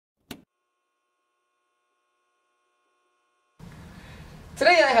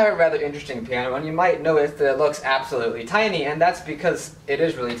Today I have a rather interesting piano, and you might notice that it looks absolutely tiny, and that's because it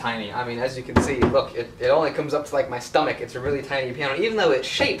is really tiny. I mean, as you can see, look, it only comes up to like my stomach. It's a really tiny piano. Even though it's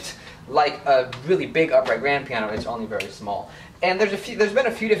shaped like a really big upright grand piano, it's only very small. And there's been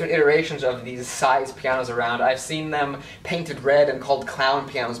a few different iterations of these size pianos around. I've seen them painted red and called clown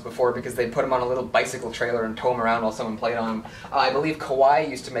pianos before because they put them on a little bicycle trailer and tow them around while someone played on them. I believe Kauai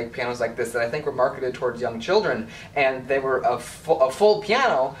used to make pianos like this that I think were marketed towards young children, and they were a full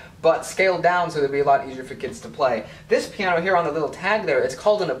piano, but scaled down so it'd be a lot easier for kids to play. This piano here on the little tag there, it's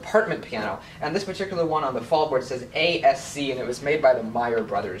called an apartment piano, and this particular one on the fallboard says ASC, and it was made by the Meyer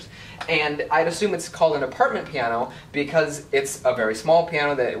brothers. And I'd assume it's called an apartment piano because it's a very small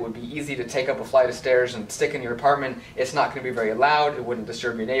piano that it would be easy to take up a flight of stairs and stick in your apartment. It's not going to be very loud, it wouldn't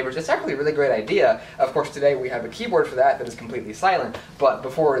disturb your neighbors. It's actually a really great idea. Of course today we have a keyboard for that is completely silent, but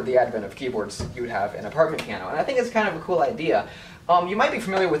before the advent of keyboards you would have an apartment piano, and I think it's kind of a cool idea. You might be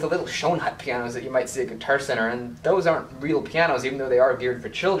familiar with the little Schoenhut pianos that you might see at Guitar Center, and those aren't real pianos even though they are geared for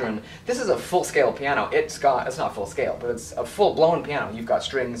children. This is a full-scale piano. It's not full-scale, but it's a full-blown piano. You've got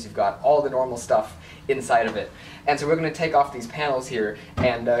strings, you've got all the normal stuff inside of it. And so we're going to take off these panels here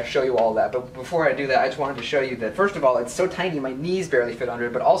and show you all that. But before I do that, I just wanted to show you that, first of all, it's so tiny my knees barely fit under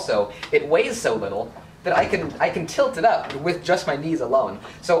it, but also it weighs so little that I can tilt it up with just my knees alone.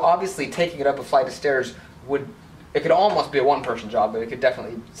 So obviously taking it up a flight of stairs it could almost be a one-person job, but it could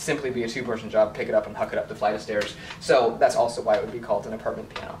definitely simply be a two-person job, pick it up and huck it up the flight of stairs. So that's also why it would be called an apartment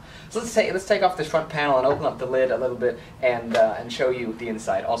piano. So let's take off this front panel and open up the lid a little bit and show you the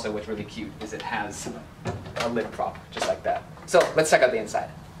inside. Also, what's really cute is it has a lid prop, just like that. So let's check out the inside.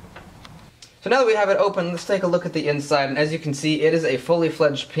 So now that we have it open, let's take a look at the inside, and as you can see, it is a fully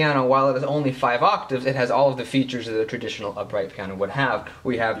fledged piano. While it is only 5 octaves, it has all of the features that a traditional upright piano would have.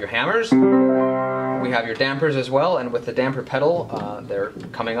 We have your hammers, we have your dampers as well, and with the damper pedal, they're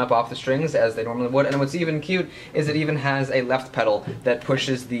coming up off the strings as they normally would, and what's even cute is it even has a left pedal that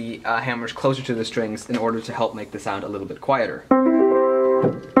pushes the hammers closer to the strings in order to help make the sound a little bit quieter.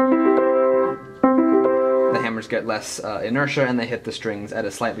 Hammers get less inertia and they hit the strings at a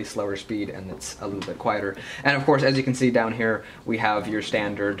slightly slower speed, and it's a little bit quieter. And of course, as you can see down here, we have your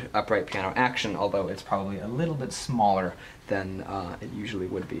standard upright piano action, although it's probably a little bit smaller than it usually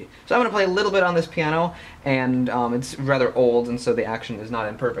would be. So I'm going to play a little bit on this piano, and it's rather old, and so the action is not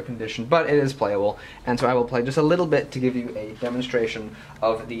in perfect condition, but it is playable. And so I will play just a little bit to give you a demonstration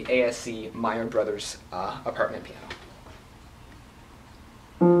of the ASC Meyer Brothers apartment piano.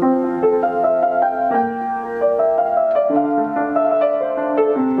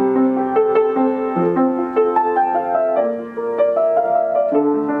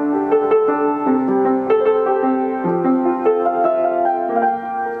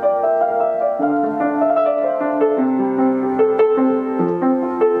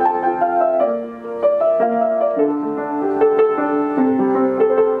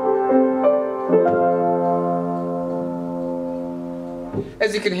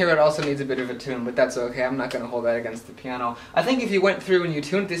 As you can hear, it also needs a bit of a tune, but that's okay. I'm not going to hold that against the piano. I think if you went through and you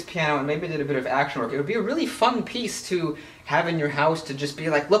tuned this piano and maybe did a bit of action work, it would be a really fun piece to have in your house to just be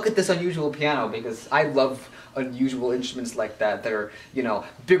like, look at this unusual piano, because I love unusual instruments like that are, you know,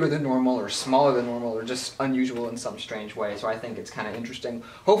 bigger than normal or smaller than normal or just unusual in some strange way. So I think it's kind of interesting.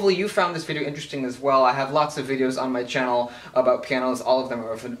 Hopefully you found this video interesting as well. I have lots of videos on my channel about pianos. All of them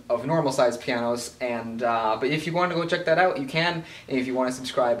are of normal sized pianos, and but if you want to go check that out, you can. And if you want to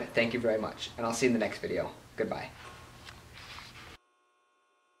subscribe, thank you very much. And I'll see you in the next video. Goodbye.